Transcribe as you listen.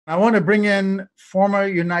I want to bring in former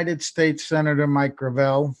United States Senator Mike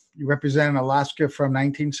Gravel. He represented Alaska from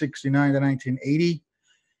 1969 to 1980.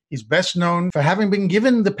 He's best known for having been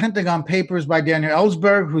given the Pentagon Papers by Daniel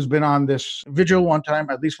Ellsberg, who's been on this vigil one time,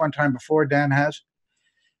 at least one time before Dan has,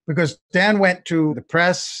 because Dan went to the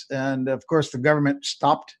press, and of course the government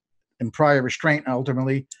stopped in prior restraint,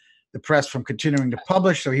 ultimately, the press from continuing to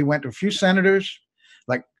publish. So he went to a few senators,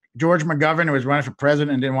 like George McGovern, who was running for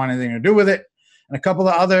president and didn't want anything to do with it, and a couple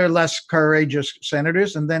of other less courageous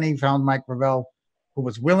senators. And then he found Mike Gravel, who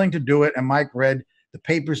was willing to do it. And Mike read the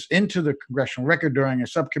papers into the congressional record during a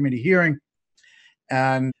subcommittee hearing.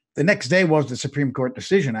 And the next day was the Supreme Court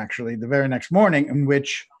decision, actually, the very next morning, in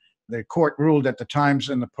which the court ruled that the Times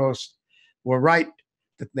and the Post were right,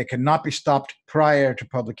 that they cannot be stopped prior to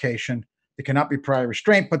publication. They cannot be prior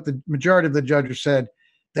restraint. But the majority of the judges said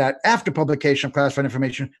that after publication of classified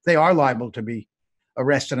information, they are liable to be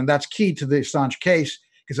arrested. And that's key to the Assange case,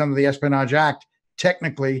 because under the Espionage Act,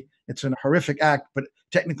 technically, it's a horrific act, but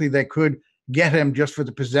technically they could get him just for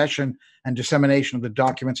the possession and dissemination of the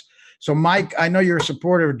documents. So, Mike, I know you're a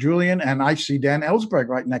supporter of Julian, and I see Dan Ellsberg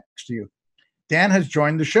right next to you. Dan has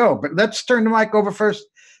joined the show, but let's turn the mic over first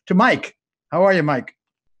to Mike. How are you, Mike?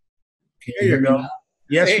 There you go.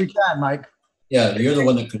 Yes, hey. We can, Mike. Yeah, you're the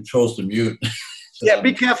one that controls the mute. So, yeah,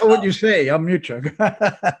 be careful what you say. I'll mute you.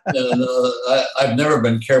 I've never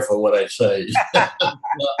been careful what I say. I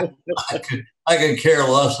could care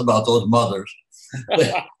less about those mothers.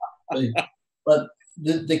 But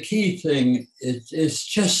the key thing is it's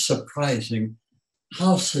just surprising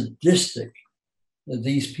how sadistic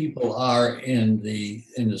these people are in the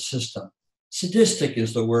system. Sadistic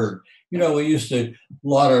is the word. You know, we used to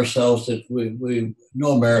laud ourselves that we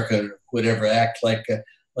no America would ever act like a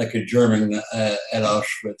German at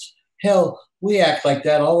Auschwitz. Hell, we act like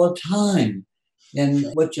that all the time. And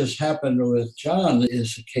what just happened with John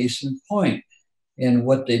is a case in point. And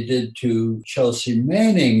what they did to Chelsea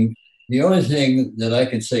Manning, the only thing that I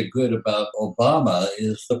can say good about Obama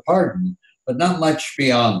is the pardon, but not much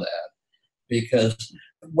beyond that. Because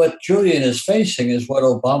what Julian is facing is what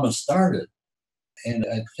Obama started. And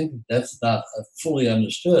I think that's not fully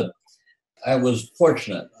understood. I was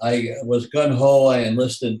fortunate. I was gung-ho. I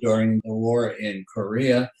enlisted during the war in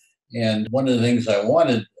Korea. And one of the things I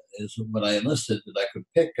wanted is when I enlisted that I could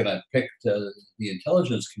pick, and I picked the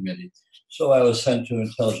intelligence committee. So I was sent to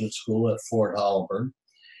intelligence school at Fort Holabird.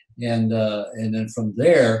 And then from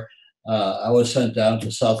there, I was sent down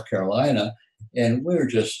to South Carolina. And we were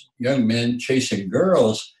just young men chasing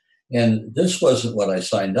girls. And this wasn't what I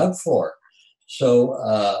signed up for. So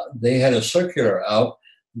they had a circular out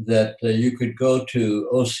that you could go to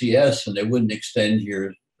OCS and they wouldn't extend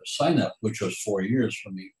your sign up, which was 4 years for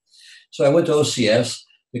me. So I went to OCS,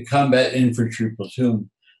 the Combat Infantry Platoon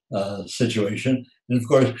situation. And of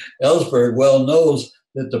course, Ellsberg well knows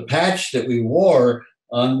that the patch that we wore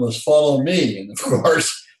on was follow me. And of course,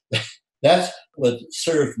 that's what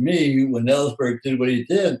served me when Ellsberg did what he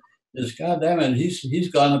did is, God damn it,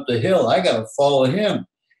 he's gone up the hill. I got to follow him.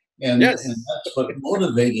 And, yes. And that's what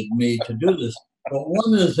motivated me to do this. But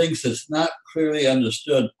one of the things that's not clearly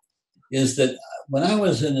understood is that when I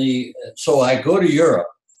was so I go to Europe,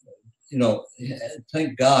 you know,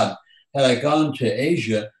 thank God, had I gone to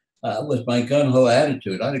Asia with my gung-ho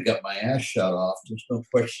attitude, I'd have got my ass shot off. There's no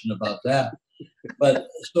question about that. But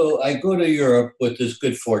so I go to Europe with this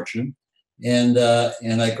good fortune, and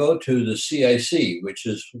I go to the CIC, which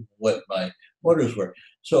is what my orders were.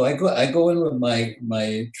 So I go in with my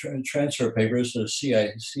transfer papers to the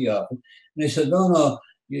CIC office, and they said, no,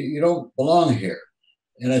 you don't belong here.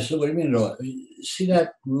 And I said, what do you mean? No? See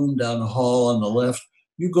that room down the hall on the left?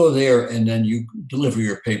 You go there, and then you deliver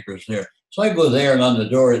your papers there. So I go there, and on the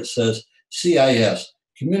door it says CIS,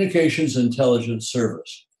 Communications Intelligence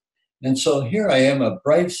Service. And so here I am, a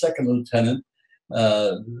bright second lieutenant,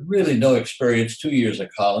 really no experience, 2 years of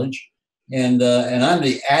college, and I'm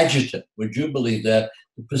the adjutant. Would you believe that?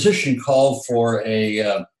 The position called for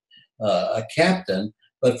a captain,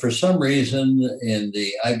 but for some reason in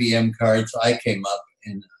the IBM cards, I came up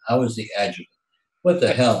and I was the adjutant. What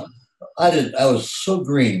the hell? I was so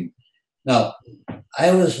green. Now,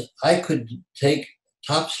 I could take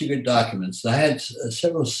top secret documents. I had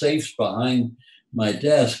several safes behind my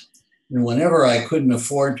desk, and whenever I couldn't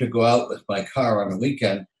afford to go out with my car on a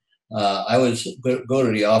weekend, I would go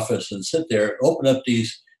to the office and sit there, open up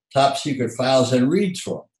these top secret files and read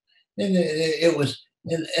through them. And it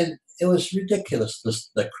was ridiculous,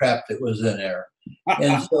 the crap that was in there.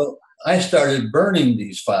 And so I started burning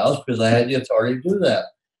these files because I had the authority to do that.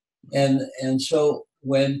 And so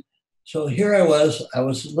here I was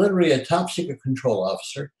literally a top secret control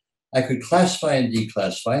officer. I could classify and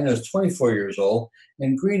declassify, and I was 24 years old,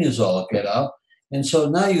 and green is all get out. And so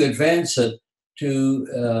now you advance it to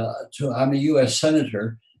I'm a U.S.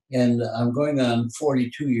 Senator, and I'm going on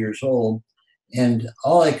 42 years old, and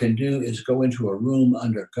all I can do is go into a room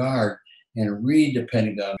under guard and read the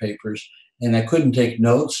Pentagon Papers, and I couldn't take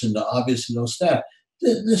notes, and obviously no staff.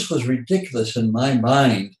 This was ridiculous in my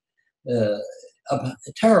mind,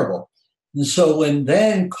 terrible. And so when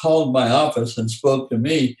Dan called my office and spoke to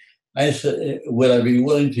me, I said, would I be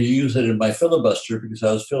willing to use it in my filibuster, because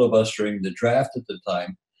I was filibustering the draft at the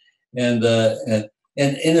time. And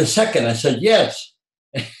in a second, I said, yes.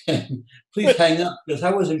 Please hang up, because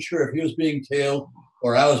I wasn't sure if he was being tailed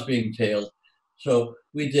or I was being tailed. So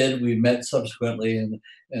we did. We met subsequently, and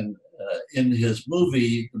in his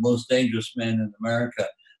movie, The Most Dangerous Man in America,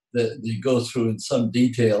 they go through in some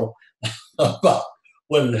detail about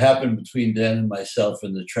what had happened between Dan and myself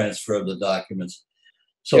in the transfer of the documents.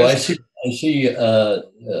 So yes. I see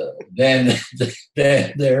Dan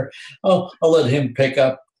there. I'll let him pick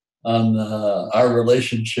up on our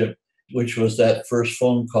relationship, which was that first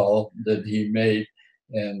phone call that he made,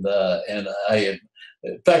 and I,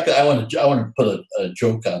 in fact, I want to put a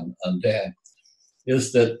joke on Dan,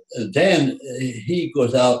 is that Dan, he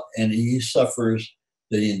goes out and he suffers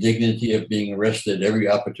the indignity of being arrested every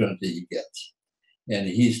opportunity he gets, and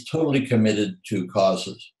he's totally committed to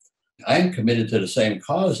causes. I'm committed to the same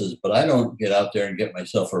causes, but I don't get out there and get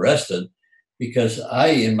myself arrested, because I,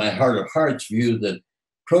 in my heart of hearts, view that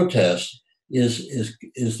protest is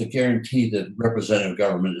the guarantee that representative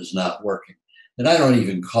government is not working. And I don't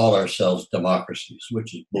even call ourselves democracies,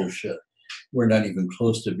 which is bullshit. We're not even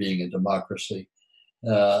close to being a democracy.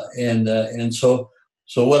 And so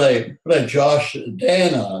what I josh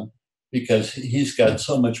Dan on, because he's got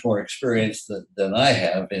so much more experience than I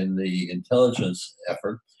have in the intelligence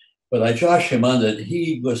effort, but I josh him on that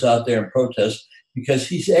he goes out there and protests because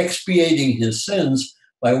he's expiating his sins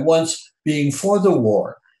by once being for the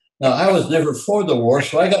war. Now, I was never for the war,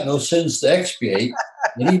 so I got no sins to expiate.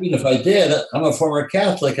 And even if I did, I'm a former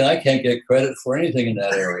Catholic, and I can't get credit for anything in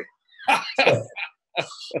that area.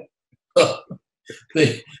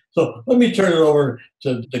 So let me turn it over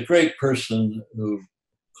to the great person who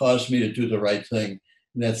caused me to do the right thing,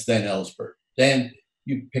 and that's Dan Ellsberg. Dan,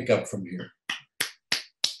 you pick up from here.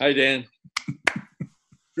 Hi, Dan.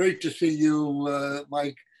 Great to see you,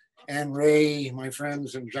 Mike, and Ray, my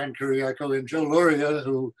friends, and John Kiriakou, and Joe Lauria,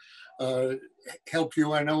 who helped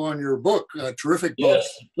you, I know, on your book, a terrific book. Yes,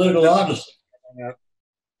 Political Honesty.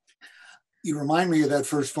 You remind me of that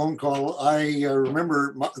first phone call. I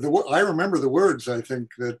remember the words, I think,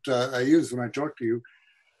 that I used when I talked to you,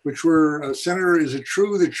 which were, Senator, is it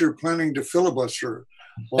true that you're planning to filibuster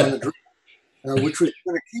on the draft? Which was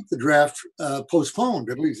going to keep the draft postponed,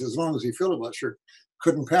 at least as long as he filibustered,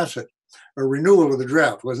 couldn't pass it. A renewal of the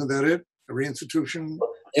draft, wasn't that it? A reinstitution?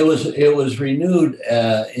 It was renewed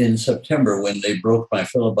in September when they broke my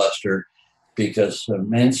filibuster, because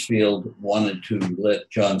Mansfield wanted to let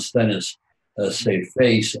John Stennis save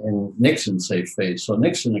face and Nixon save face. So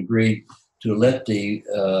Nixon agreed to let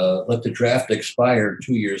the draft expire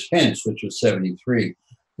 2 years hence, which was 73.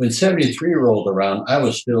 When 73 rolled around, I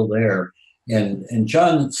was still there. And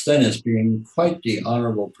John Stennis, being quite the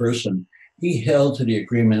honorable person, he held to the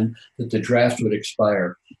agreement that the draft would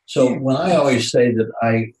expire. So when I always say that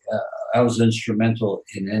I was instrumental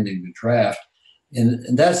in ending the draft,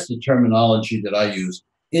 and that's the terminology that I use,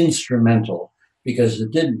 instrumental, because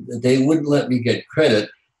they wouldn't let me get credit.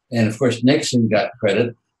 And of course, Nixon got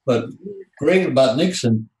credit. But great about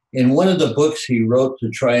Nixon, in one of the books he wrote to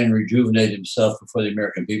try and rejuvenate himself before the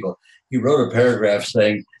American people, he wrote a paragraph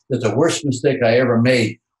saying that the worst mistake I ever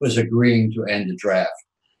made was agreeing to end the draft.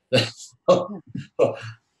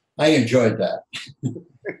 I enjoyed that.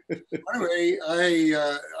 Anyway,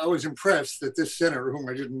 I was impressed that this senator, whom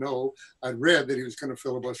I didn't know, I'd read that he was going to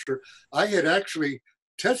filibuster. I had actually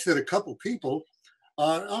tested a couple people,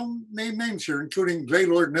 I'll name names here, including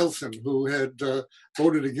Gaylord Nelson, who had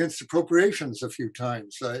voted against appropriations a few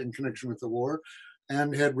times in connection with the war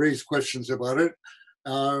and had raised questions about it.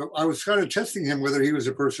 I was kind of testing him whether he was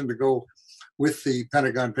a person to go with the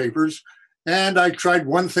Pentagon Papers. And I tried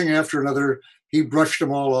one thing after another. He brushed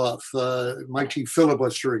them all off. Might he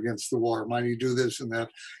filibuster against the war? Might he do this and that?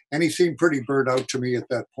 And he seemed pretty burnt out to me at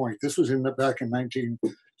that point. This was back in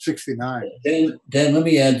 1969. Dan, let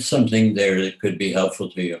me add something there that could be helpful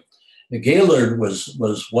to you. Gaylord was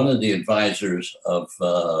one of the advisors of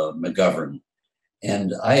McGovern.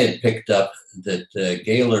 And I had picked up that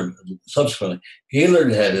Gaylord, subsequently,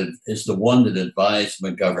 Gaylord is the one that advised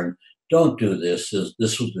McGovern, don't do this.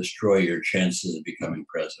 This will destroy your chances of becoming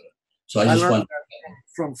president. So I just learned want that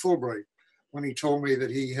from Fulbright when he told me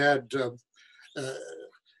that he had,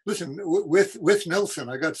 listen, with Nelson,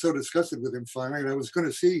 I got so disgusted with him finally, and I was going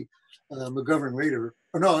to see McGovern later.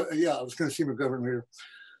 Or no, yeah, I was going to see McGovern later.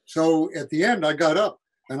 So at the end, I got up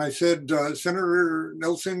and I said, Senator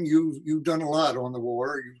Nelson, you've done a lot on the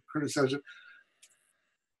war. You criticized it.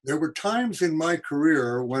 There were times in my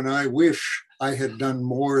career when I wish I had done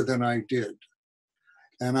more than I did.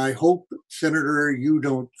 And I hope, Senator, you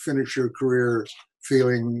don't finish your career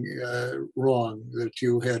feeling wrong that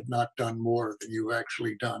you had not done more than you've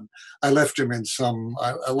actually done. I left him in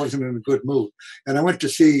I wasn't in a good mood. And I went to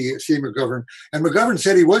see McGovern. And McGovern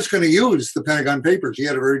said he was going to use the Pentagon Papers. He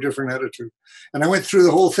had a very different attitude. And I went through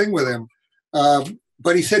the whole thing with him.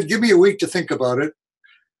 But he said, give me a week to think about it.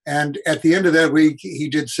 And at the end of that week, he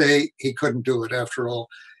did say he couldn't do it after all.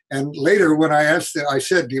 And later, when I asked, I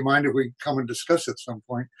said, do you mind if we come and discuss at some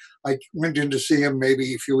point? I went in to see him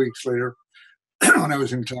maybe a few weeks later when I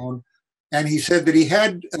was in town. And he said that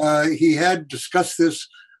he had discussed this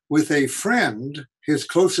with a friend, his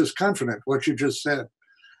closest confidant, what you just said,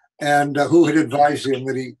 and who had advised him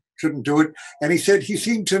that he shouldn't do it. And he said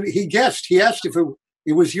he guessed, he asked if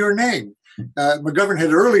it was your name. McGovern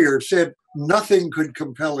had earlier said nothing could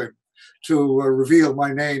compel him to reveal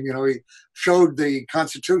my name. You know, he showed the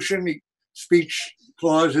Constitution, speech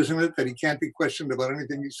clause, isn't it, that he can't be questioned about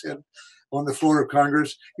anything he said on the floor of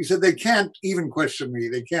Congress. He said, they can't even question me.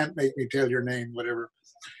 They can't make me tell your name, whatever.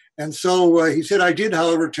 And so he said, I did,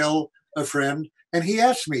 however, tell a friend. And he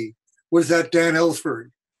asked me, was that Dan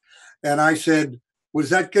Ellsberg? And I said, was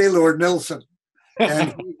that Gaylord Nelson?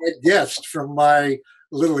 And he had guessed from my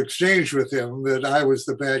little exchange with him that I was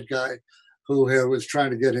the bad guy who was trying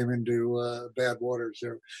to get him into bad waters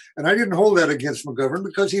there. And I didn't hold that against McGovern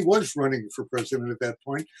because he was running for president at that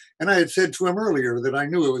point. And I had said to him earlier that I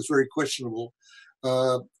knew it was very questionable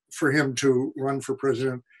for him to run for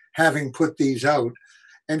president, having put these out.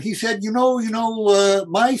 And he said,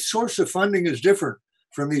 my source of funding is different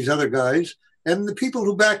from these other guys, and the people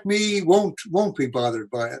who back me won't be bothered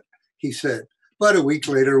by it, he said. But a week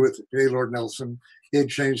later with Gaylord Nelson, he had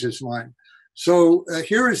changed his mind. So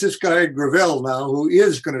here is this guy, Gravel, now, who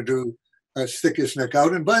is going to stick his neck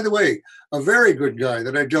out. And by the way, a very good guy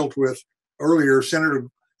that I dealt with earlier, Senator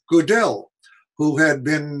Goodell, who had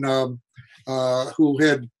been,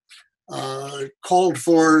 called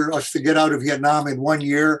for us to get out of Vietnam in 1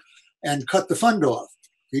 year and cut the fund off.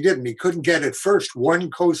 He didn't. He couldn't get at first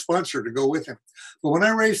one co-sponsor to go with him. But when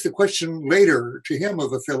I raised the question later to him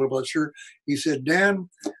of a filibuster, he said, Dan,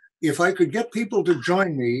 if I could get people to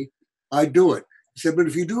join me, I'd do it. He said, but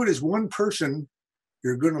if you do it as one person,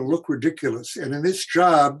 you're going to look ridiculous. And in this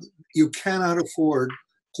job, you cannot afford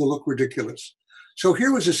to look ridiculous. So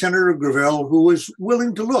here was a Senator Gravel who was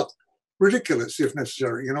willing to look ridiculous if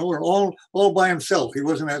necessary, or all by himself. He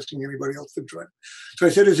wasn't asking anybody else to join. So I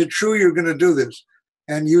said, is it true you're going to do this?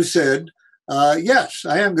 And you said, yes,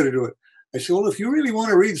 I am going to do it. I said, well, if you really want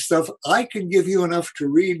to read stuff, I can give you enough to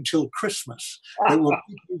read till Christmas. It will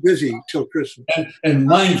keep you busy till Christmas. And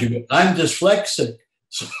mind you, I'm dyslexic,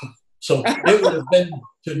 so it would have been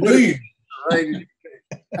to New Year. Right.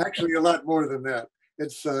 Actually, a lot more than that.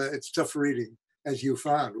 It's tough reading, as you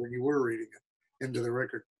found when you were reading it into the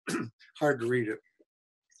record. Hard to read it.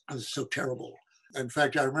 It was so terrible. In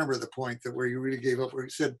fact, I remember the point that where you really gave up, where you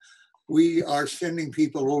said, we are sending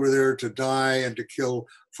people over there to die and to kill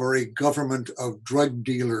for a government of drug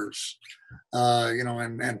dealers,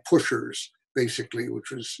 and pushers, basically,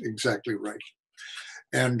 which was exactly right.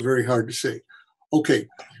 And very hard to say. Okay,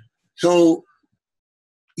 so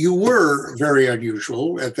you were very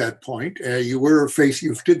unusual at that point. You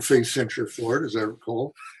did face censure for it, as I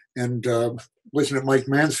recall. And wasn't it Mike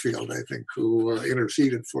Mansfield, I think, who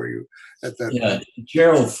interceded for you at that point?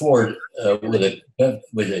 Gerald Ford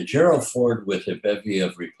with a bevy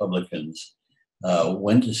of Republicans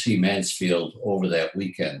went to see Mansfield over that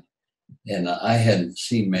weekend, and I hadn't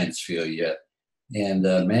seen Mansfield yet. And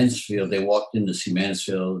they walked in to see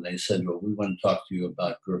Mansfield, and they said, "Well, we want to talk to you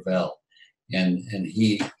about Gravel," and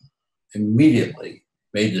he immediately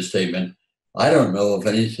made the statement, "I don't know of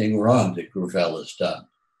anything wrong that Gravel has done."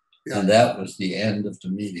 Yeah. And that was the end of the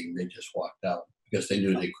meeting. They just walked out because they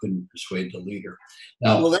knew they couldn't persuade the leader.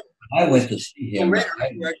 Now, I went to see him. Later,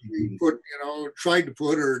 you actually tried to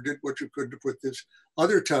put or did what you could to put this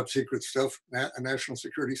other top secret stuff, a national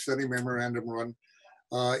security study memorandum run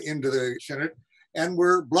into the Senate, and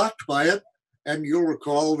were blocked by it. And you'll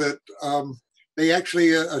recall that they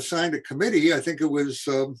actually assigned a committee. I think it was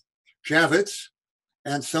Javits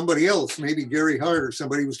and somebody else, maybe Gary Hart or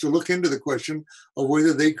somebody, was to look into the question of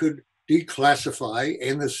whether they could declassify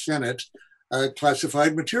in the Senate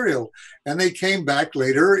classified material. And they came back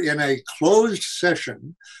later in a closed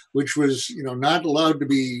session, which was, not allowed to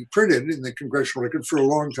be printed in the congressional record for a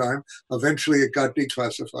long time. Eventually it got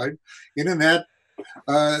declassified. In that,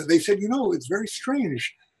 they said, it's very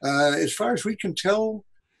strange. As far as we can tell,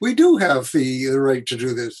 we do have the right to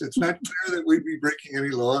do this. It's not clear that we'd be breaking any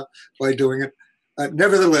law by doing it.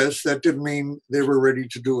 Nevertheless, that didn't mean they were ready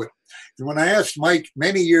to do it. And when I asked Mike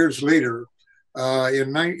many years later,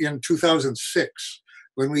 in 2006,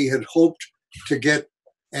 when we had hoped to get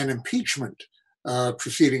an impeachment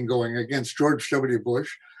proceeding going against George W.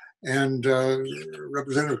 Bush, and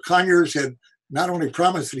Representative Conyers had not only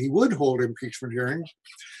promised that he would hold impeachment hearings,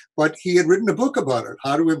 but he had written a book about it,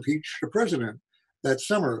 How to Impeach the President, that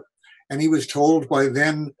summer. And he was told by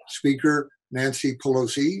then Speaker Nancy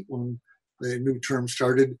Pelosi, when the new term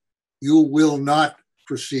started, you will not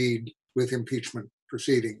proceed with impeachment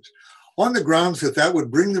proceedings, on the grounds that that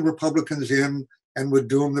would bring the Republicans in and would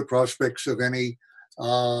doom the prospects of any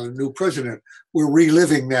new president. We're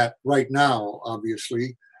reliving that right now,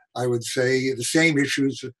 obviously. I would say the same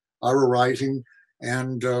issues are arising,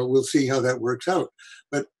 and we'll see how that works out.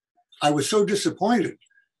 But I was so disappointed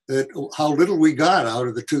that how little we got out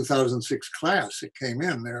of the 2006 class that came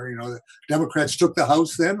in there. The Democrats took the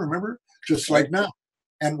House then, remember? Just like now.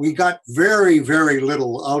 And we got very, very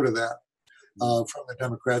little out of that from the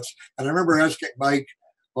Democrats. And I remember asking Mike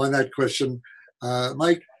on that question,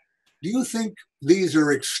 Mike, do you think these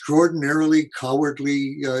are extraordinarily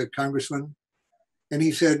cowardly congressmen? And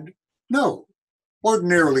he said, no,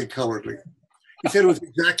 ordinarily cowardly. He said it was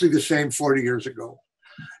exactly the same 40 years ago.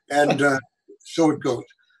 And so it goes.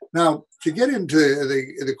 Now, to get into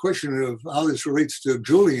the question of how this relates to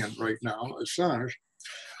Julian right now, Assange,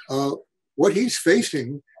 what he's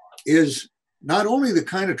facing is not only the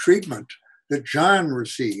kind of treatment that John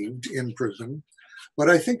received in prison, but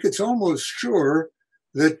I think it's almost sure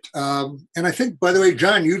that, and I think, by the way,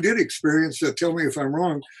 John, you did experience, tell me if I'm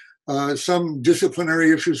wrong, some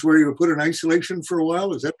disciplinary issues where you were put in isolation for a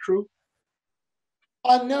while. Is that true?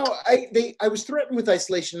 No, I was threatened with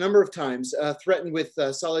isolation a number of times, threatened with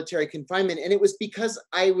solitary confinement. And it was because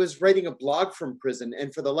I was writing a blog from prison.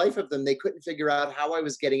 And for the life of them, they couldn't figure out how I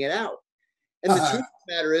was getting it out. And the truth of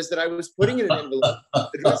the matter is that I was putting it in an envelope,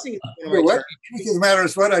 addressing it to one of my What? Truth of the matter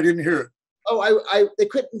is what? I didn't hear it. Oh, they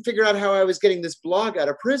couldn't figure out how I was getting this blog out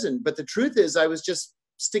of prison. But the truth is I was just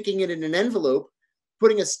sticking it in an envelope,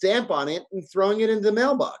 putting a stamp on it, and throwing it in the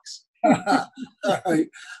mailbox. All right.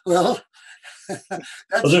 Well,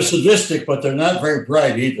 they're sadistic, but they're not very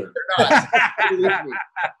bright either. The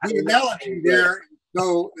analogy there,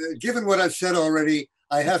 so given what I've said already,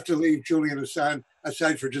 I have to leave Julian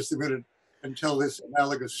aside for just a minute and tell this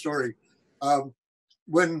analogous story.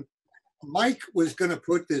 When Mike was going to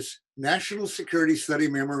put this National Security Study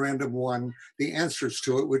Memorandum 1, the answers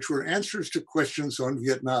to it, which were answers to questions on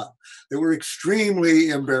Vietnam, they were extremely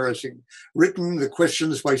embarrassing. Written, the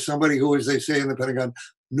questions by somebody who, as they say in the Pentagon,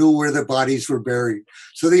 knew where the bodies were buried.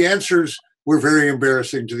 So the answers were very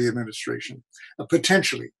embarrassing to the administration,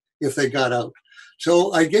 potentially, if they got out.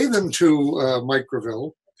 So I gave them to Mike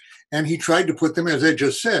Gravel, and he tried to put them, as I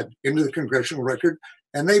just said, into the congressional record,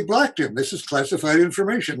 and they blocked him. This is classified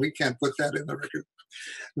information. We can't put that in the record.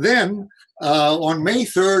 Then on May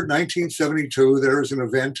 3rd, 1972, there was an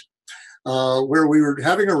event where we were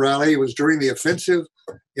having a rally. It was during the offensive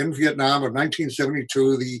in Vietnam of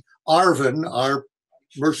 1972. The ARVN, our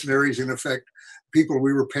mercenaries in effect, people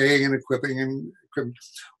we were paying and equipping,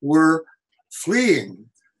 were fleeing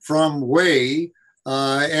from Hue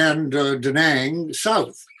and Da Nang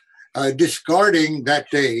south, discarding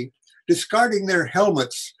their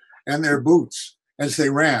helmets and their boots as they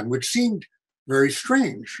ran, which seemed very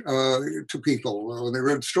strange to people. When they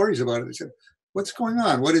read stories about it, they said, what's going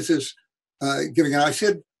on? What is this giving out? I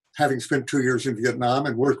said, having spent 2 years in Vietnam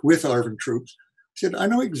and worked with ARVN troops, I said, I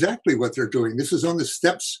know exactly what they're doing. This is on the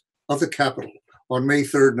steps of the Capitol on May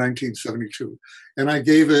 3rd, 1972. And I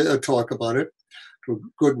gave a talk about it to a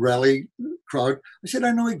good rally crowd. I said,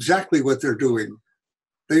 I know exactly what they're doing.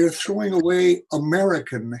 They are throwing away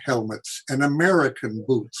American helmets and American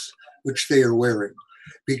boots, which they are wearing,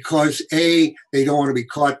 because A, they don't want to be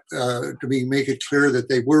caught, make it clear that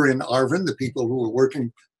they were in ARVN, the people who were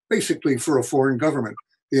working basically for a foreign government,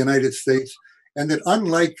 the United States, and that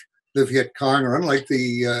unlike the Viet Cong or unlike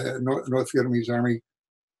the North Vietnamese army,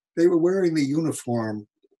 they were wearing the uniform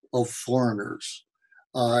of foreigners.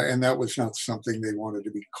 And that was not something they wanted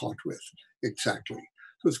to be caught with, exactly.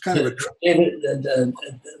 So it's kind of a... David,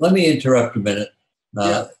 let me interrupt a minute.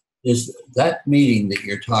 Is that meeting that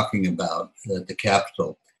you're talking about at the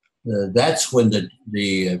Capitol, that's when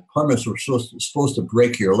the permits were supposed to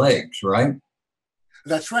break your legs, right?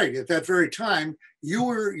 That's right. At that very time, you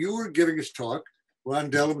were giving us talk.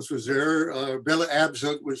 Ron Dellums was there. Bella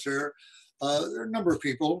Abzug was there. There are a number of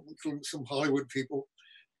people, including some Hollywood people,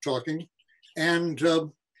 talking. And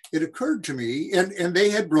it occurred to me, and they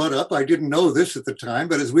had brought up, I didn't know this at the time,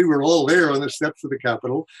 but as we were all there on the steps of the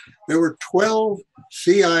Capitol, there were 12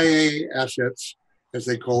 CIA assets, as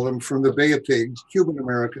they call them, from the Bay of Pigs, Cuban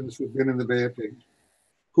Americans who've been in the Bay of Pigs,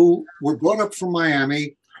 who were brought up from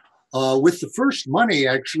Miami with the first money.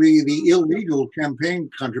 Actually, the illegal campaign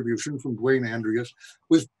contribution from Dwayne Andreas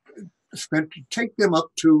was spent to take them up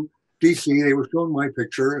to DC. They were showing my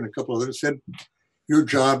picture, and a couple others said, your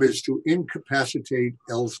job is to incapacitate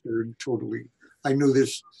Ellsberg totally. I knew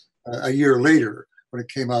this a year later when it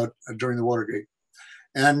came out during the Watergate,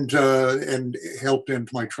 and helped end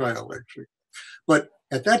my trial, actually. But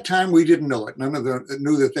at that time, we didn't know it. None of them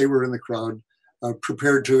knew that they were in the crowd,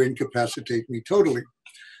 prepared to incapacitate me totally.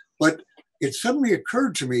 But it suddenly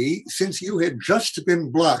occurred to me, since you had just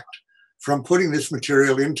been blocked from putting this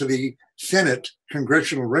material into the Senate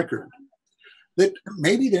congressional record, that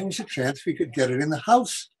maybe there was a chance we could get it in the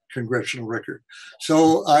House congressional record.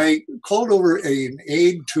 So I called over an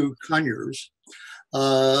aide to Conyers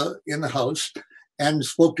in the House and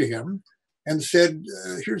spoke to him and said,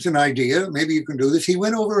 here's an idea, maybe you can do this. He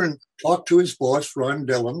went over and talked to his boss, Ron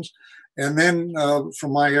Dellums, and then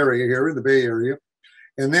from my area here in the Bay Area,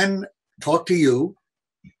 and then talked to you.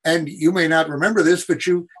 And you may not remember this, but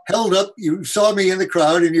you saw me in the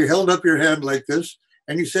crowd and you held up your hand like this,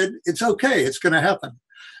 and you said, it's okay, it's going to happen.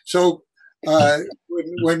 So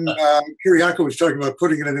when Kiriakou was talking about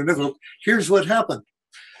putting it in an envelope, here's what happened.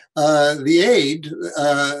 The aide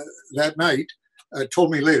that night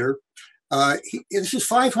told me later, this is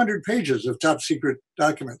 500 pages of top secret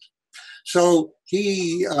documents. So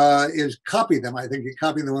he is copied them. I think he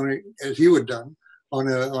copied them as you had done on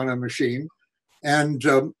a machine, and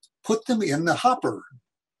put them in the hopper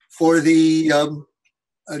for the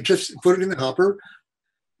just put it in the hopper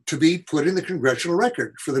to be put in the congressional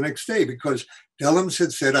record for the next day, because Dellums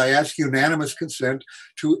had said, I ask unanimous consent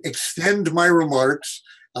to extend my remarks.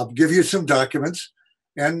 I'll give you some documents.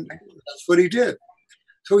 And that's what he did.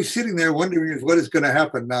 So he's sitting there wondering what is going to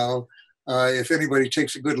happen now if anybody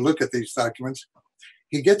takes a good look at these documents.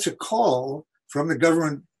 He gets a call from the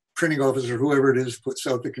government printing officer, whoever it is, puts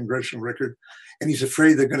out the congressional record, and he's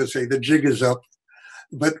afraid they're going to say the jig is up.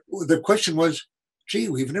 But the question was, gee,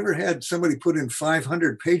 we've never had somebody put in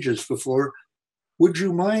 500 pages before. Would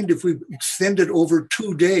you mind if we extend it over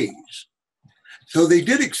 2 days? So they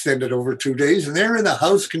did extend it over 2 days, and there in the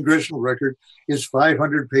House congressional record is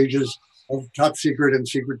 500 pages of top secret and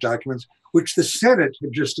secret documents, which the Senate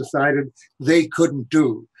had just decided they couldn't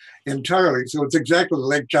do entirely. So it's exactly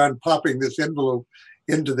like John popping this envelope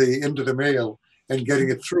into the mail and getting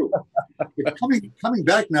it through. But coming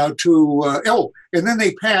back now to, and then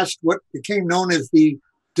they passed what became known as the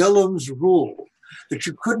Dellums rule, that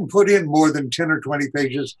you couldn't put in more than 10 or 20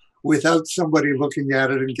 pages without somebody looking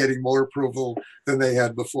at it and getting more approval than they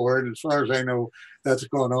had before. And as far as I know, that's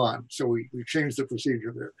gone on. So we changed the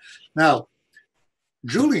procedure there. Now,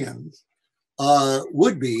 Julian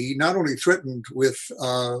would be not only threatened with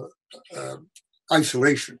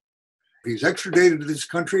isolation, he's extradited to this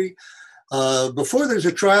country. Before there's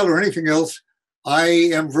a trial or anything else, I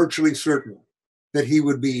am virtually certain that he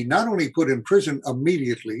would be not only put in prison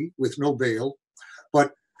immediately with no bail,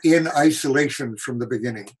 but in isolation from the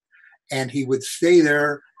beginning. And he would stay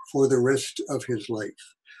there for the rest of his life.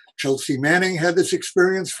 Chelsea Manning had this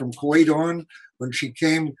experience from Kuwait on when she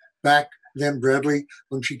came back, then Bradley,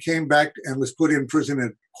 when she came back and was put in prison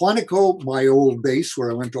at Quantico, my old base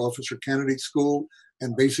where I went to officer candidate school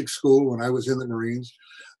and basic school when I was in the Marines.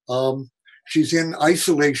 She's in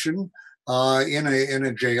isolation in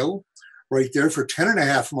a jail right there for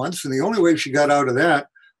 10.5 months. And the only way she got out of that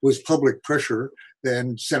was public pressure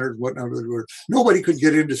and senators, whatnot. Nobody could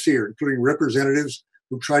get in to see her, including representatives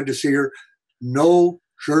who tried to see her. No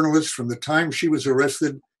journalists from the time she was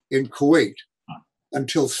arrested in Kuwait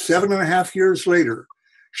until 7.5 years later.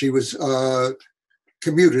 She was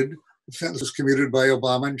commuted. The sentence was commuted by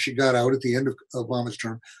Obama, and she got out at the end of Obama's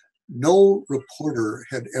term. No reporter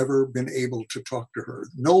had ever been able to talk to her.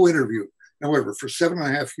 No interview. However, for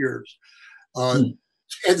 7.5 years,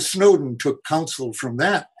 Ed Snowden took counsel from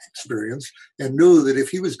that experience and knew that if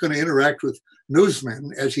he was going to interact with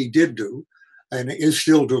newsmen, as he did do, and is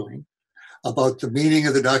still doing, about the meaning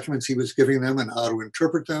of the documents he was giving them and how to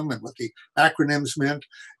interpret them and what the acronyms meant,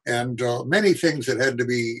 and many things that had to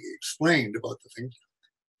be explained about the things,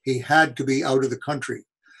 he had to be out of the country.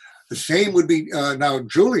 The same would be, now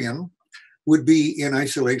Julian would be in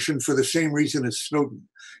isolation for the same reason as Snowden.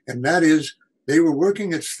 And that is they were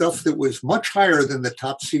working at stuff that was much higher than the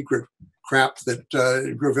top secret crap that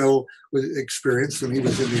Gravel experienced when he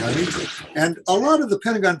was in the Army. And a lot of the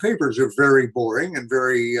Pentagon Papers are very boring and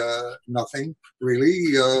very nothing,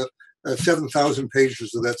 really. 7,000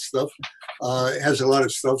 pages of that stuff. It has a lot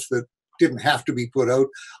of stuff that didn't have to be put out.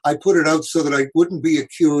 I put it out so that I wouldn't be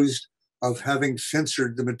accused of having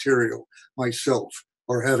censored the material myself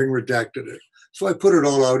or having redacted it. So I put it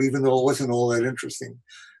all out, even though it wasn't all that interesting.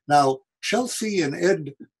 Now, Chelsea and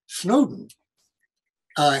Ed Snowden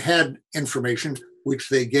had information which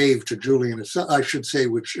they gave to Julian Assange, I should say,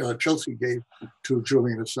 which Chelsea gave to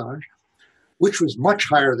Julian Assange, which was much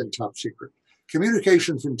higher than top secret.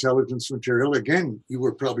 Communications intelligence material, again, you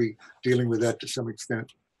were probably dealing with that to some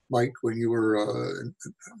extent, Mike, when you were a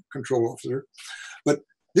control officer. But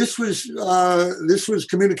this was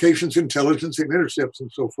communications intelligence and intercepts and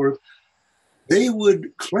so forth. They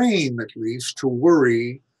would claim, at least, to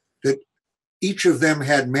worry that each of them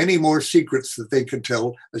had many more secrets that they could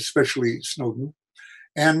tell, especially Snowden.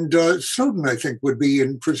 And Snowden, I think, would be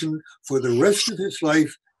in prison for the rest of his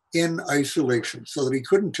life in isolation, so that he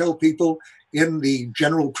couldn't tell people in the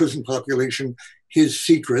general prison population his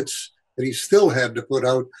secrets that he still had to put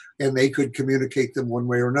out, and they could communicate them one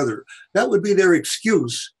way or another. That would be their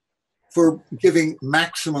excuse for giving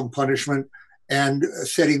maximum punishment and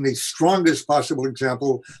setting the strongest possible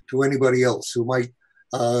example to anybody else who might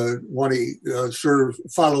want to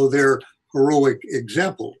follow their heroic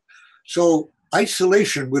example. So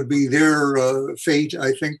isolation would be their fate,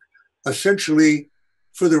 I think, essentially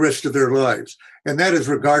for the rest of their lives. And that is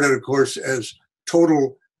regarded, of course, as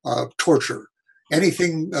total torture.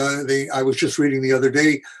 Anything, I was just reading the other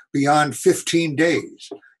day, beyond 15 days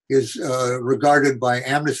is regarded by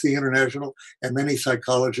Amnesty International and many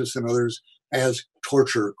psychologists and others as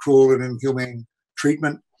torture, cruel and inhumane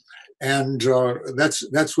treatment. And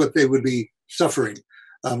that's what they would be suffering.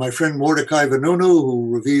 My friend Mordecai Vanunu, who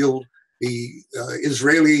revealed the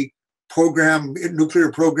Israeli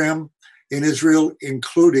nuclear program in Israel,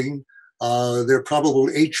 including their probable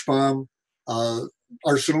H-bomb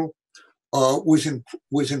arsenal, was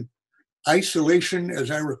in isolation,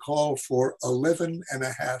 as I recall, for 11 and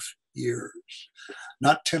a half years.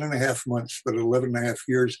 Not 10 and a half months, but 11 and a half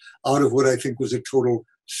years out of what I think was a total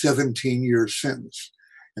 17-year sentence.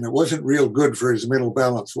 And it wasn't real good for his mental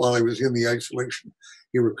balance while he was in the isolation.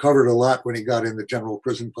 He recovered a lot when he got in the general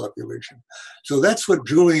prison population. So that's what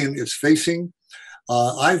Julian is facing.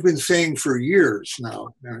 I've been saying for years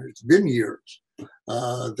now, it's been years,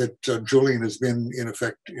 that Julian has been, in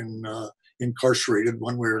effect, incarcerated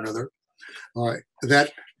one way or another,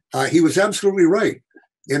 that he was absolutely right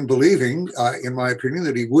in believing, in my opinion,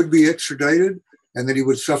 that he would be extradited and that he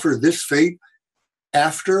would suffer this fate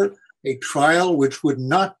after a trial which would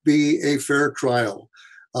not be a fair trial.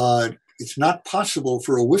 It's not possible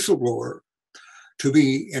for a whistleblower to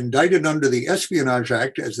be indicted under the Espionage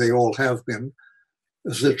Act, as they all have been,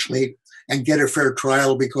 essentially, and get a fair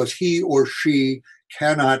trial because he or she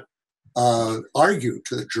cannot argue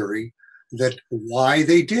to the jury that why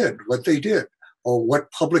they did what they did, or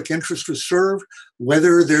what public interest was served,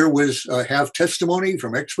 whether there was have testimony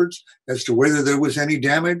from experts as to whether there was any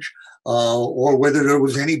damage or whether there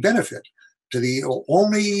was any benefit to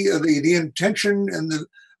the intention, and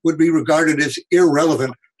would be regarded as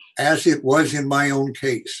irrelevant, as it was in my own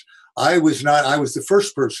case. I was the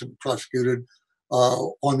first person prosecuted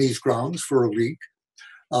on these grounds for a leak,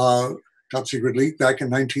 top secret leak back in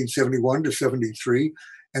 1971 to 73.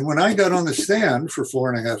 And when I got on the stand for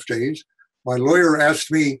 4.5 days, my lawyer asked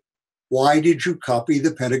me, why did you copy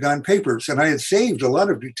the Pentagon Papers? And I had saved a lot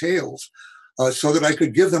of details so that I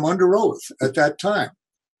could give them under oath at that time.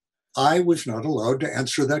 I was not allowed to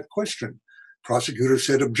answer that question. Prosecutor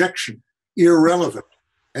said, objection, irrelevant.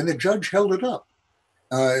 And the judge held it up,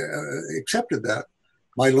 accepted that.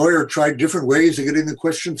 My lawyer tried different ways of getting the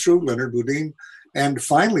question through, Leonard Boudin, and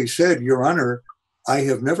finally said, Your Honor, I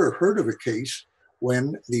have never heard of a case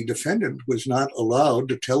when the defendant was not allowed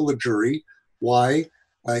to tell the jury why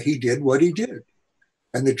he did what he did.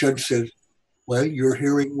 And the judge said, well, you're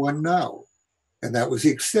hearing one now. And that was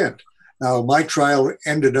the extent. Now, my trial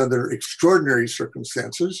ended under extraordinary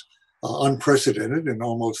circumstances, unprecedented and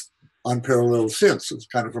almost unparalleled since. It's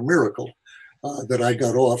kind of a miracle that I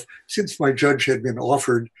got off, since my judge had been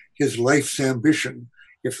offered his life's ambition,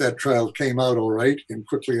 if that trial came out all right and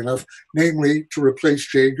quickly enough, namely to replace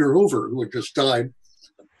J. Edgar Hoover, who had just died,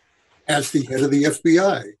 as the head of the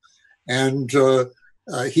FBI. And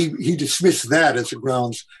he dismissed that as a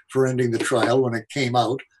grounds for ending the trial when it came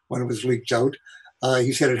out, when it was leaked out.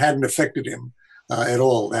 He said it hadn't affected him at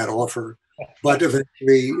all, that offer. But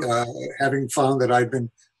eventually, having found that I'd been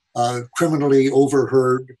criminally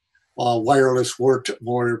overheard, wireless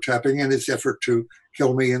wiretapping, and his effort to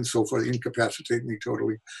kill me and so forth, incapacitate me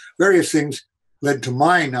totally, various things led to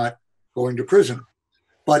my not going to prison.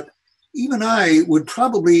 But even I would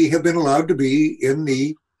probably have been allowed to be in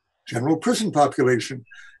the general prison population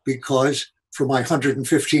because for my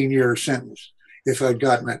 115-year sentence, if I'd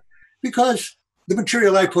gotten it, because the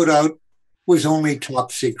material I put out was only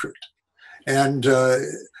top secret. And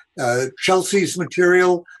Chelsea's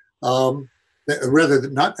material, rather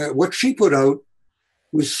than not, what she put out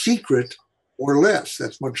was secret or less,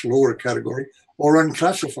 that's much lower category, or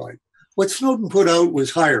unclassified. What Snowden put out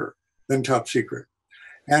was higher than top secret.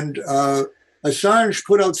 And Assange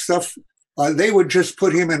put out stuff, they would just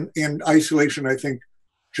put him in isolation, I think,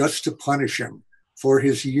 just to punish him for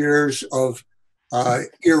his years of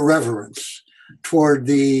irreverence toward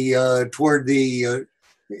the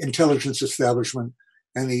intelligence establishment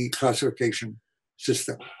and the classification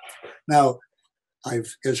system. Now,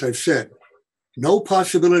 as I've said, no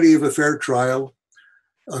possibility of a fair trial,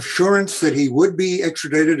 assurance that he would be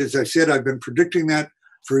extradited. As I said, I've been predicting that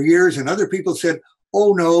for years, and other people said,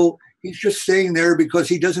 oh no, he's just staying there because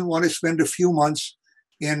he doesn't want to spend a few months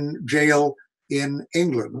in jail in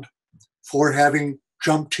England for having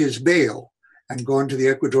jumped his bail and gone to the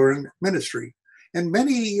Ecuadorian ministry. And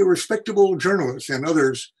many respectable journalists and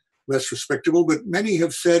others less respectable, but many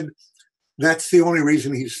have said that's the only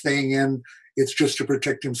reason he's staying in. It's just to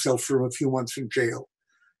protect himself from a few months in jail.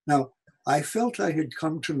 Now, I felt I had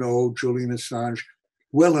come to know Julian Assange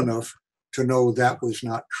well enough to know that was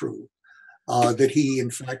not true. That he, in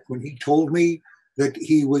fact, when he told me that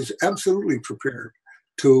he was absolutely prepared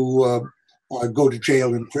to go to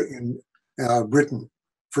jail in Britain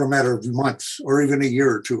for a matter of months or even a year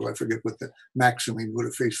or two, I forget what the maximum he would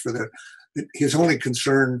have faced for that. His only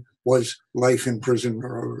concern was life in prison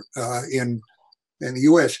or in the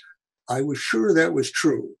US. I was sure that was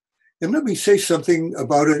true. And let me say something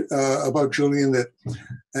about it, about Julian, that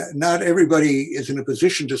not everybody is in a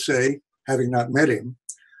position to say, having not met him,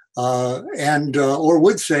 or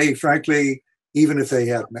would say, frankly, even if they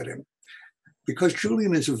have met him. Because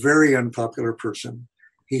Julian is a very unpopular person.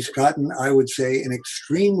 He's gotten, I would say, an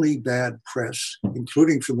extremely bad press,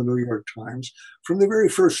 including from the New York Times, from the very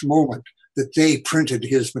first moment that they printed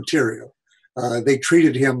his material. They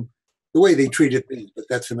treated him the way they treated me, but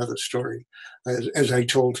that's another story. As I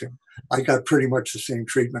told him, I got pretty much the same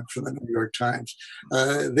treatment from the New York Times.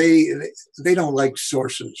 They don't like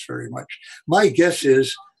sources very much. My guess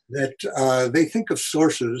is that they think of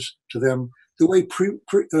sources to them the way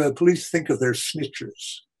police think of their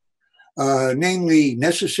snitchers, namely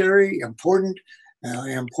necessary, important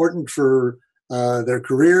for their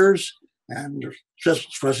careers and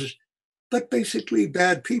justice process, but basically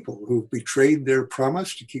bad people who've betrayed their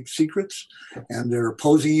promise to keep secrets, and they're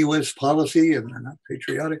opposing U.S. policy, and they're not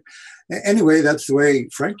patriotic. Anyway, that's the way,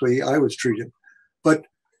 frankly, I was treated. But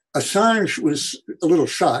Assange was a little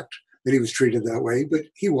shocked that he was treated that way, but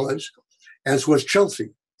he was, as was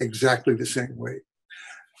Chelsea, exactly the same way.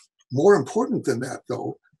 More important than that,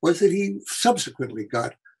 though, was that he subsequently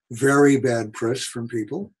got very bad press from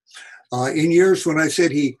people in years when I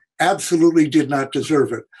said he absolutely did not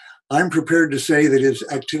deserve it. I'm prepared to say that his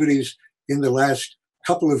activities in the last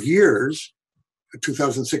couple of years,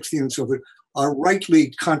 2016 and so forth, are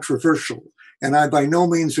rightly controversial. And I by no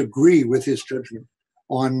means agree with his judgment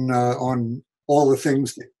on all the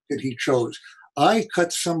things that he chose. I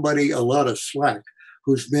cut somebody a lot of slack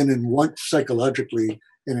who's been in one, psychologically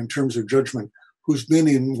and in terms of judgment, who's been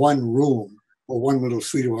in one room or one little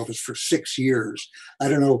suite of office for 6 years. I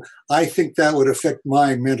don't know. I think that would affect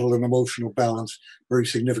my mental and emotional balance very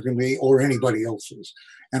significantly, or anybody else's.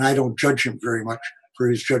 And I don't judge him very much for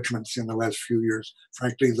his judgments in the last few years,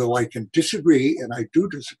 frankly, though I can disagree, and I do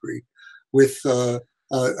disagree, with a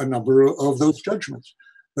number of those judgments.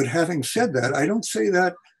 But having said that, I don't say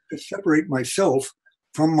that to separate myself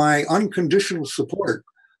from my unconditional support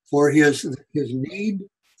for his need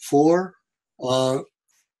for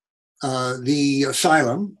the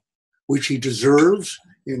asylum, which he deserves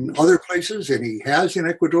in other places, and he has in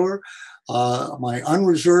Ecuador. My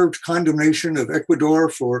unreserved condemnation of Ecuador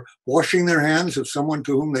for washing their hands of someone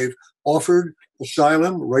to whom they've offered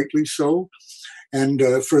asylum, rightly so, and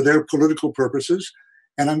for their political purposes.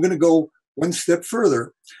 And I'm going to go one step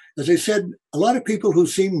further. As I said, a lot of people who've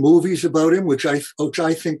seen movies about him, which I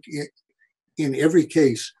think in every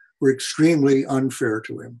case were extremely unfair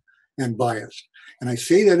to him and biased. And I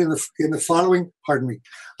say that in the following, pardon me,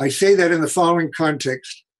 I say that in the following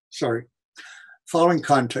context,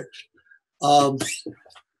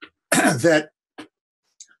 that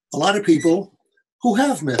a lot of people who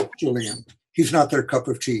have met Julian, he's not their cup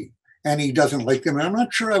of tea, and he doesn't like them. And I'm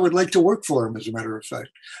not sure I would like to work for him, as a matter of fact,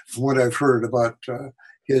 from what I've heard about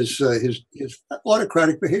his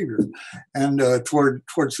autocratic behavior and toward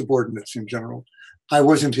subordinates in general. I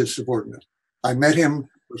wasn't his subordinate. I met him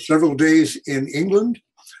for several days in England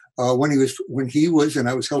when he was, and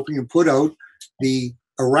I was helping him put out the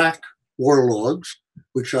Iraq war logs,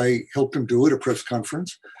 which I helped him do at a press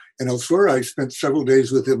conference. And elsewhere, I spent several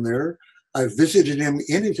days with him there. I visited him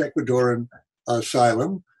in his Ecuadorian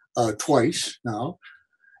asylum twice now.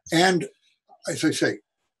 And as I say,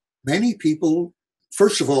 many people,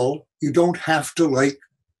 first of all, you don't have to like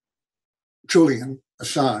Julian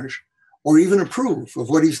Assange or even approve of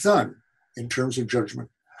what he's done in terms of judgment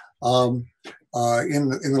in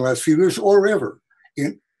the last few years or ever,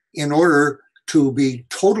 in order to be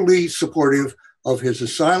totally supportive of his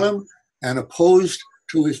asylum and opposed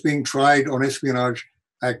to his being tried on Espionage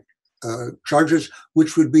Act charges,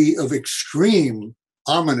 which would be of extreme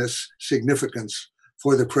ominous significance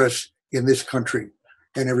for the press in this country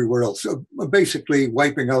and everywhere else. So basically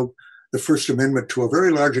wiping out the First Amendment to a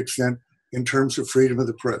very large extent in terms of freedom of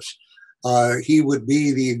the press. He would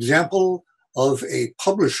be the example of a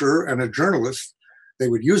publisher and a journalist, they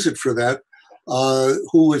would use it for that,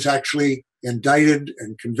 who was actually indicted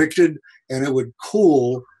and convicted, and it would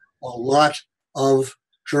cool a lot of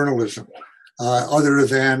journalism other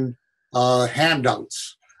than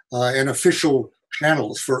handouts and official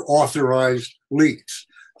channels for authorized leaks.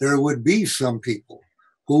 There would be some people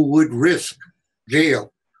who would risk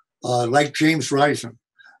jail, like James Risen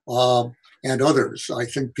and others. I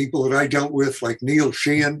think people that I dealt with, like Neil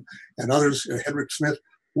Sheehan and others, Hedrick Smith,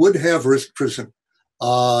 would have risked prison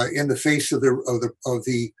in the face of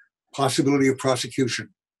the possibility of prosecution.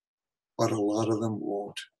 But a lot of them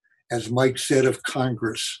won't. As Mike said of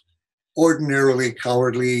Congress, ordinarily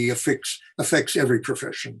cowardly affects every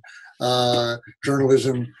profession,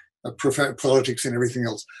 journalism, politics, and everything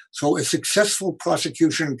else. So a successful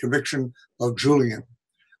prosecution and conviction of Julian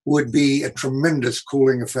would be a tremendous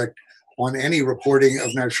cooling effect on any reporting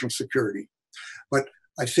of national security. But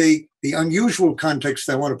I say the unusual context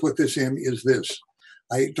I want to put this in is this.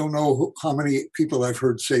 I don't know how many people I've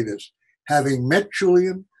heard say this. Having met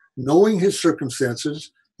Julian, knowing his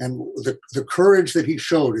circumstances, and the courage that he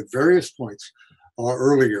showed at various points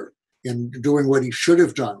earlier in doing what he should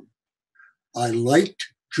have done. I liked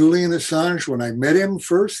Julian Assange when I met him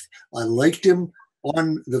first. I liked him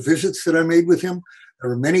on the visits that I made with him.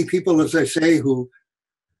 There are many people, as I say,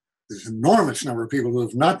 there's an enormous number of people who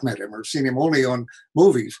have not met him or seen him only on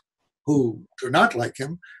movies who do not like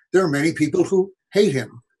him. There are many people who hate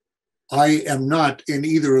him. I am not in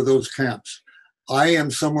either of those camps. I am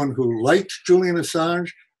someone who liked Julian Assange,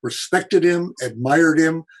 respected him, admired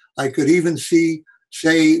him. I could even say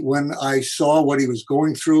when I saw what he was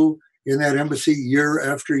going through in that embassy year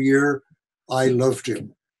after year, I loved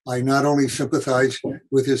him. I not only sympathized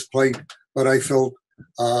with his plight, but I felt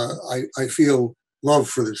I feel love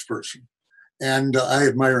for this person, and I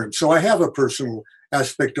admire him. So I have a personal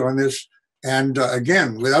aspect on this, and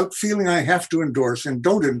again, without feeling I have to endorse and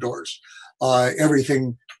don't endorse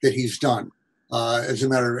everything that he's done. As a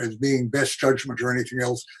matter of being best judgment or anything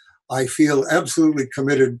else, I feel absolutely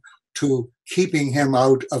committed to keeping him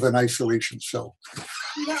out of an isolation cell.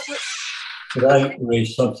 Could I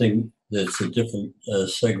raise something that's a different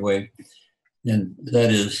segue? And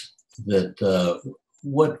that is that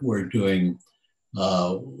what we're doing,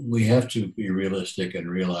 we have to be realistic and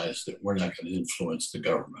realize that we're not going to influence the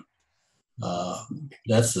government.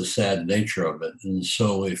 That's the sad nature of it. And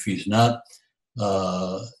so if he's not,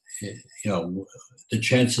 the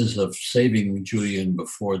chances of saving Julian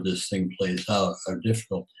before this thing plays out are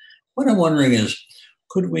difficult. What I'm wondering is,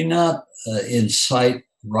 could we not incite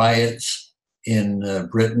riots in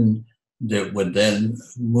Britain that would then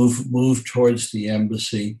move towards the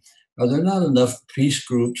embassy? Are there not enough peace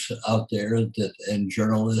groups out there and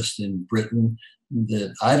journalists in Britain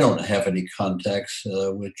that I don't have any contacts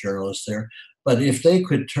with journalists there? But if they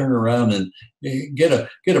could turn around and get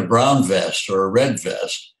a brown vest or a red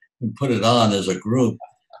vest and put it on as a group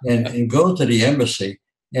and go to the embassy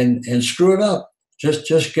and screw it up,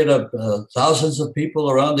 just get up thousands of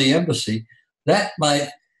people around the embassy, that might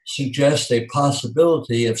suggest a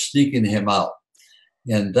possibility of sneaking him out.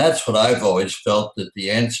 And that's what I've always felt, that the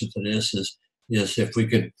answer to this is if we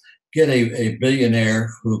could get a billionaire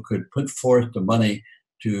who could put forth the money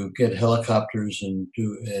to get helicopters and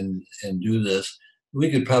do this,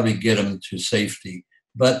 we could probably get him to safety.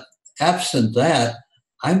 But absent that,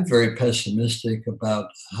 I'm very pessimistic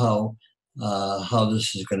about how how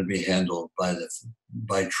this is going to be handled by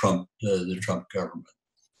Trump, the Trump government.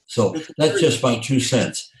 So that's just my 2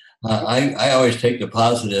 cents. I always take the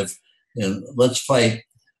positive and let's fight,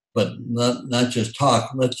 but not just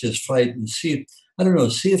talk. Let's just fight and see. I don't know.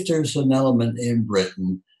 See if there's an element in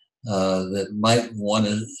Britain that might want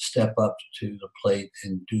to step up to the plate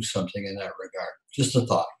and do something in that regard. Just a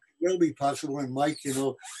thought. It will be possible. And Mike,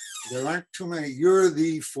 there aren't too many. You're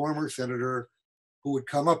the former senator who would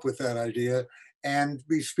come up with that idea and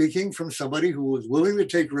be speaking from somebody who was willing to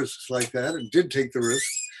take risks like that and did take the risk.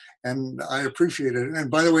 And I appreciate it.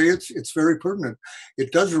 And by the way, it's very pertinent.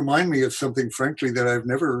 It does remind me of something, frankly, that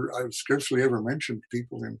I've scarcely ever mentioned.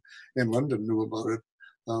 People in London knew about it,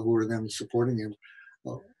 who were then supporting him.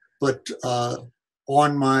 But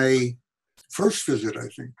on my first visit, I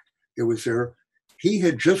think it was there, he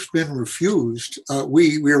had just been refused.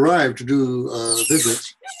 We arrived to do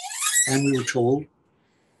visits, and we were told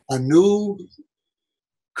a new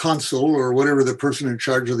consul or whatever the person in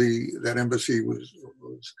charge of that embassy was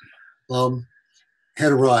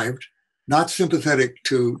had arrived, not sympathetic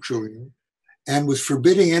to Julian, and was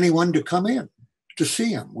forbidding anyone to come in to see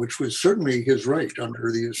him, which was certainly his right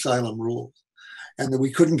under the asylum rules, and that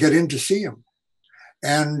we couldn't get in to see him.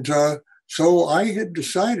 And so I had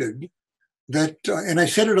decided that, and I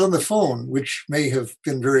said it on the phone, which may have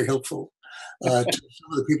been very helpful to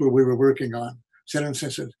some of the people we were working on. Said,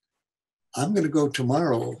 I'm going to go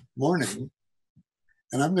tomorrow morning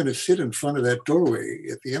and I'm going to sit in front of that doorway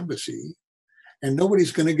at the embassy and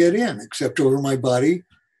nobody's going to get in except over my body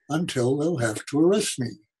until they'll have to arrest me.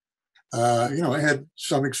 I had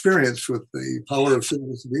some experience with the power of civil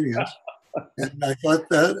disobedience, and I thought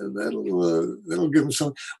that'll give them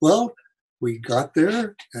some. Well, we got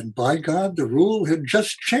there, and by God, the rule had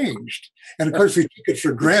just changed. And of course, we took it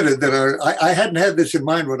for granted that I hadn't had this in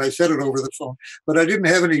mind when I said it over the phone, but I didn't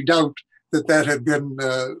have any doubt that had been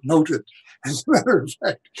noted, as a matter of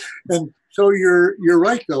fact. And so you're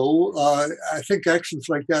right, though. I think actions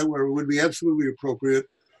like that would be absolutely appropriate.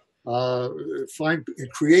 Find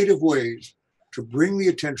creative ways to bring the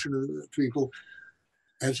attention of the people.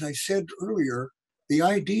 As I said earlier, the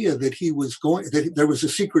idea that there was a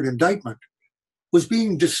secret indictment was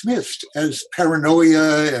being dismissed as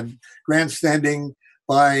paranoia and grandstanding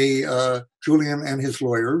by Julian and his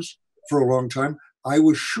lawyers for a long time. I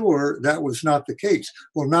was sure that was not the case.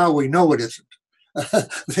 Well, now we know it isn't.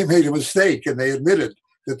 They made a mistake and they admitted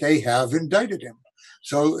that they have indicted him.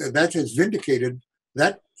 So that has vindicated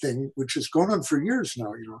that thing, which has gone on for years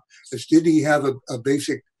now, is did he have a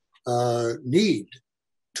basic need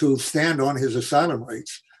to stand on his asylum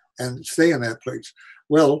rights and stay in that place?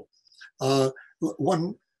 Well,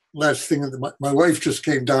 one last thing, my wife just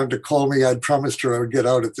came down to call me. I'd promised her I would get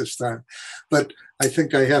out at this time, but I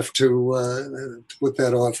think I have to put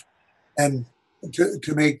that off and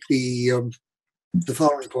to make the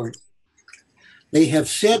following point. They have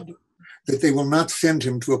said that they will not send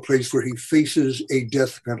him to a place where he faces a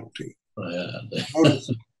death penalty.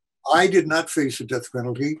 Notice, I did not face a death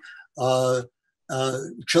penalty.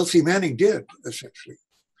 Chelsea Manning did, essentially.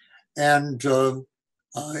 And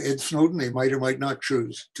Ed Snowden, they might or might not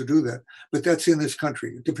choose to do that. But that's in this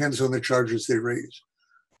country. It depends on the charges they raise.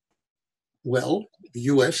 Well, the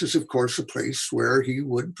US is, of course, a place where he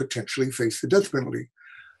would potentially face the death penalty.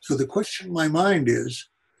 So the question in my mind is,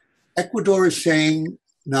 Ecuador is saying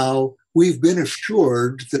now, we've been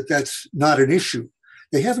assured that that's not an issue.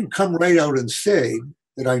 They haven't come right out and say,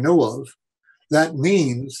 that I know of, that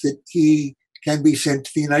means that he can be sent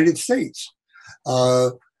to the United States.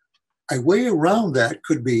 A way around that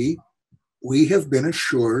could be, we have been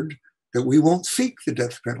assured that we won't seek the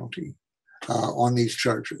death penalty on these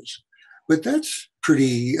charges. But that's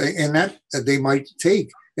pretty, and that they might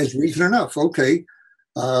take as reason enough. Okay,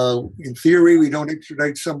 in theory, we don't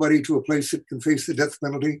extradite somebody to a place that can face the death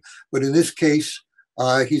penalty, but in this case,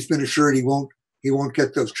 he's been assured he won't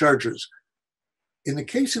get those charges. In the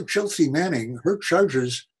case of Chelsea Manning, her charge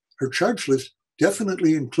list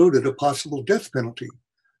definitely included a possible death penalty.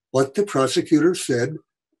 But the prosecutor said,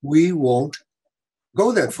 we won't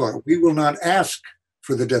go that far. We will not ask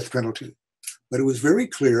for the death penalty. But it was very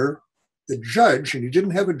clear, the judge, and he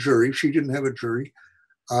didn't have a jury, she didn't have a jury,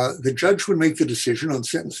 the judge would make the decision on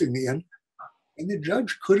sentencing the end, and the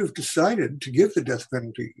judge could have decided to give the death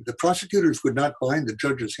penalty. The prosecutors would not bind the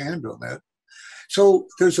judge's hand on that. So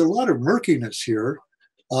there's a lot of murkiness here.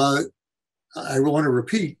 I want to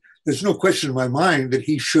repeat, there's no question in my mind that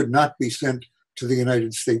he should not be sent to the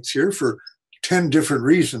United States here for 10 different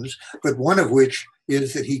reasons, but one of which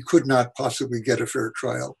is that he could not possibly get a fair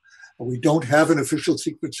trial. We don't have an Official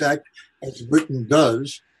Secrets Act as Britain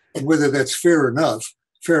does, and whether that's fair enough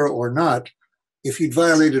fair or not, if he'd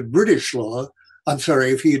violated British law,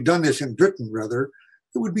 if he had done this in Britain, rather,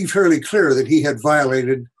 it would be fairly clear that he had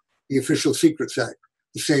violated the Official Secrets Act.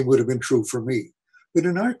 The same would have been true for me. But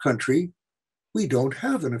in our country, we don't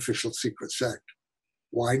have an Official Secrets Act.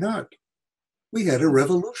 Why not? We had a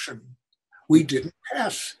revolution. We didn't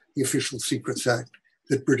pass the Official Secrets Act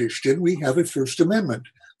that British did. We have a First Amendment,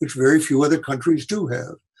 which very few other countries do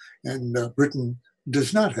have. And Britain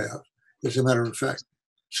does not have, as a matter of fact.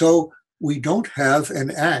 So we don't have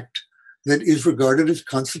an act that is regarded as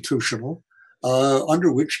constitutional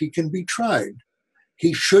under which he can be tried.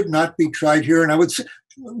 He should not be tried here. And I would say,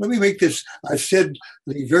 let me make this, I've said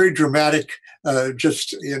the very dramatic,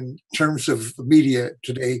 just in terms of media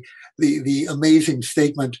today, the amazing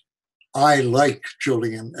statement, I like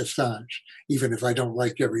Julian Assange, even if I don't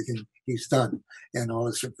like everything he's done and all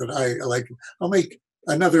this, but I like him. I'll make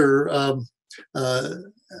another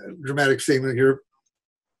dramatic statement here.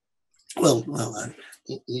 Well, I'll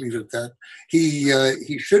leave it at that.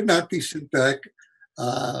 He should not be sent back.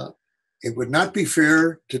 It would not be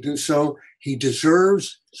fair to do so. He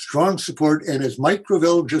deserves strong support. And as Mike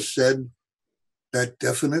Gravel just said, that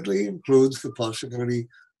definitely includes the possibility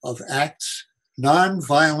of acts,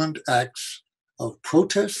 nonviolent acts of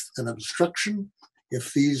protest and obstruction.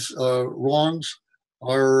 If these wrongs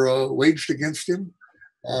are waged against him,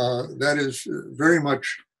 that is very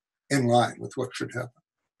much in line with what should happen.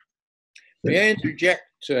 May I interject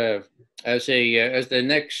as the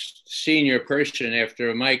next senior person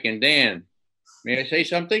after Mike and Dan? May I say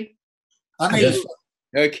something? I mean, Yes.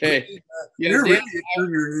 Okay. you're Dan, really a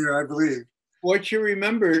junior here, I believe. what you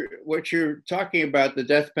remember, what you're talking about, the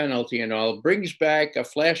death penalty and all, brings back a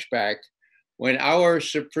flashback when our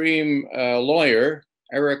Supreme lawyer,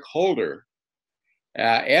 Eric Holder,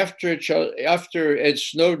 after Ed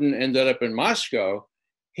Snowden ended up in Moscow,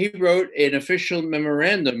 he wrote an official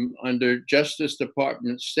memorandum under Justice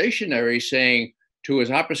Department stationery saying to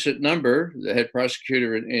his opposite number, the head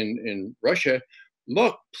prosecutor in Russia,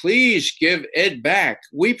 look, please give Ed back.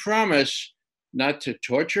 We promise not to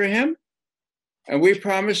torture him, and we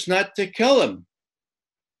promise not to kill him.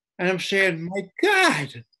 And I'm saying, my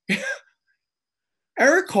God,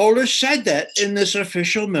 Eric Holder said that in this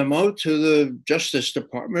official memo to the Justice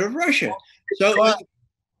Department of Russia. So,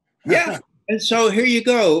 yeah. And so here you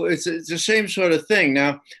go. It's the same sort of thing.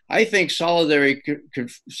 Now, I think solitary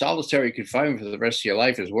confinement for the rest of your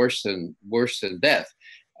life is worse than death.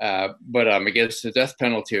 But I'm against the death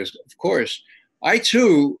penalty, of course. I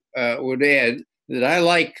too would add that I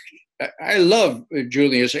love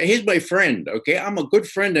Julian. He's my friend. Okay, I'm a good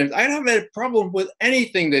friend, and I don't have a problem with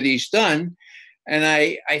anything that he's done. And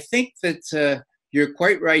I think that you're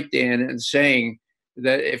quite right, Dan, in saying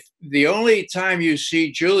that if the only time you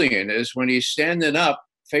see Julian is when he's standing up,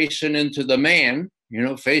 facing into the man,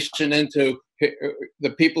 facing into the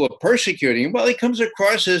people who are persecuting him, well, he comes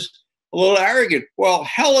across as a little arrogant. Well,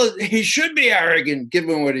 hell, he should be arrogant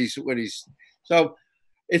given what he's. So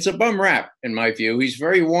it's a bum rap in my view. He's a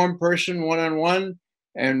very warm person, one-on-one.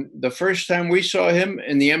 And the first time we saw him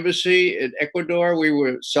in the embassy in Ecuador, we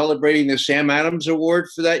were celebrating the Sam Adams Award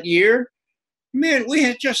for that year. Man, we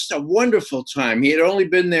had just a wonderful time. He had only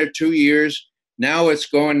been there 2 years. Now it's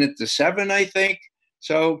going into 7, I think.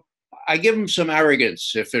 So I give him some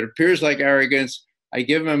arrogance. If it appears like arrogance, I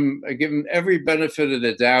give him every benefit of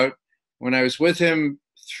the doubt. When I was with him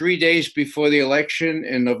 3 days before the election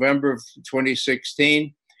in November of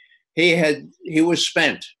 2016, he was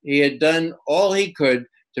spent. He had done all he could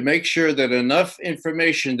to make sure that enough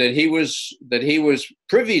information that he was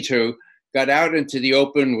privy to got out into the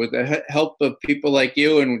open with the help of people like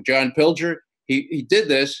you and John Pilger. He did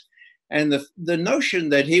this, and the notion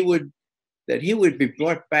that he would be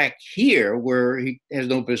brought back here where he has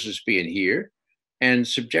no business being here and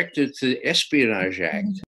subjected to the Espionage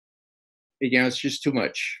Act, it's just too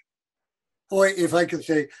much. Boy, if I could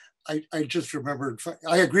say, I just remembered,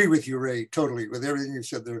 I agree with you, Ray, totally, with everything you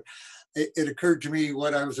said there. It occurred to me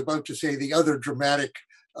what I was about to say, the other dramatic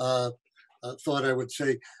thought I would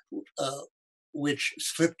say, which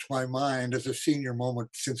slipped my mind as a senior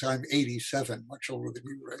moment since I'm 87, much older than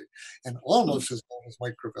you, Ray, and almost as old as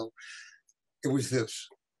Mike Gravel. It was this.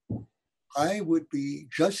 I would be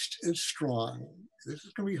just as strong. This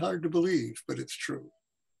is going to be hard to believe, but it's true.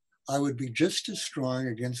 I would be just as strong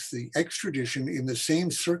against the extradition in the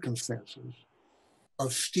same circumstances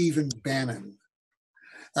of Stephen Bannon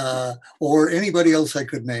or anybody else I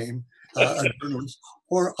could name, a journalist,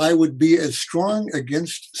 or I would be as strong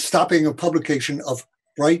against stopping a publication of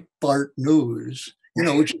Breitbart News,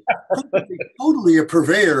 which is totally a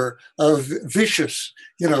purveyor of vicious,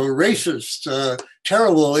 racist,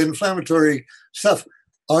 terrible, inflammatory stuff.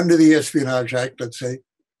 under the Espionage Act, let's say,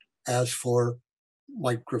 as for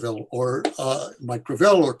Mike Gravel or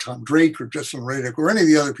Tom Drake or Jesselyn Radick or any of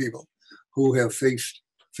the other people who have faced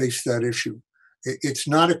that issue. It's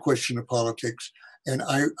not a question of politics. And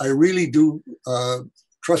I really do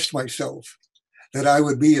trust myself that I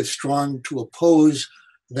would be as strong to oppose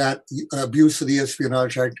that abuse of the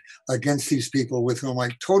Espionage Act against these people with whom I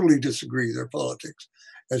totally disagree their politics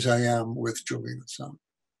as I am with Julian Assange.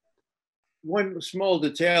 One small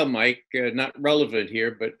detail, Mike, not relevant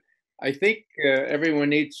here, but I think everyone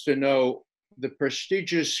needs to know the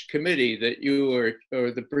prestigious committee that you were,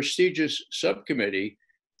 or the prestigious subcommittee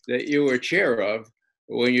that you were chair of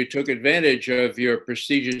when you took advantage of your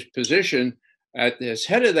prestigious position as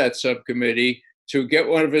head of that subcommittee to get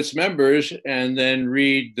one of its members and then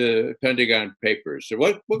read the Pentagon Papers. So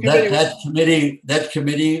what committee? That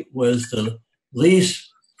committee was the least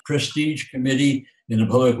prestige committee in the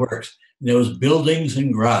Public Works. There was buildings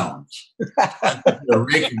and grounds. The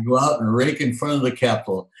rake would go out and rake in front of the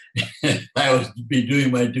Capitol. I was be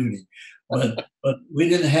doing my duty. But we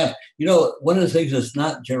didn't have, one of the things that's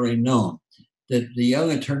not generally known, that the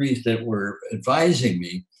young attorneys that were advising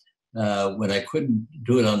me when I couldn't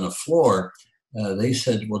do it on the floor, they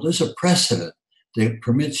said, well, there's a precedent that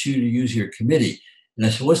permits you to use your committee. And I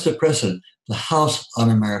said, what's the precedent? The House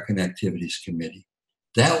Un-American Activities Committee.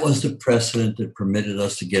 That was the precedent that permitted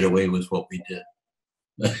us to get away with what we did.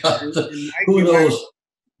 Who knows?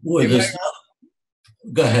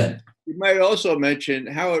 Go ahead. You might also mention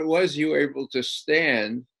how it was you were able to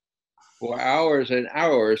stand for hours and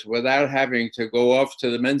hours without having to go off to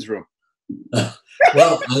the men's room.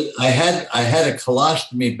 Well, I had a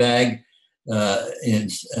colostomy bag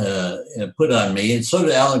put on me, and so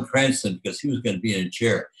did Alan Cranston, because he was going to be in a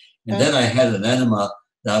chair. And then I had an enema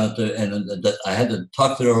down at I had to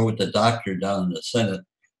talk it over with the doctor down in the Senate,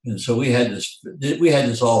 and so we had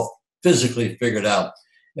this all physically figured out.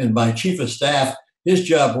 And my chief of staff, his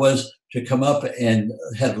job was to come up and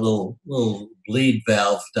have a little bleed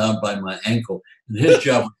valve down by my ankle, and his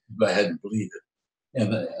job was to go ahead and bleed it.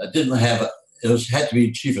 And I didn't have it. Had to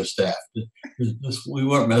be chief of staff. We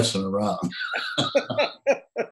weren't messing around.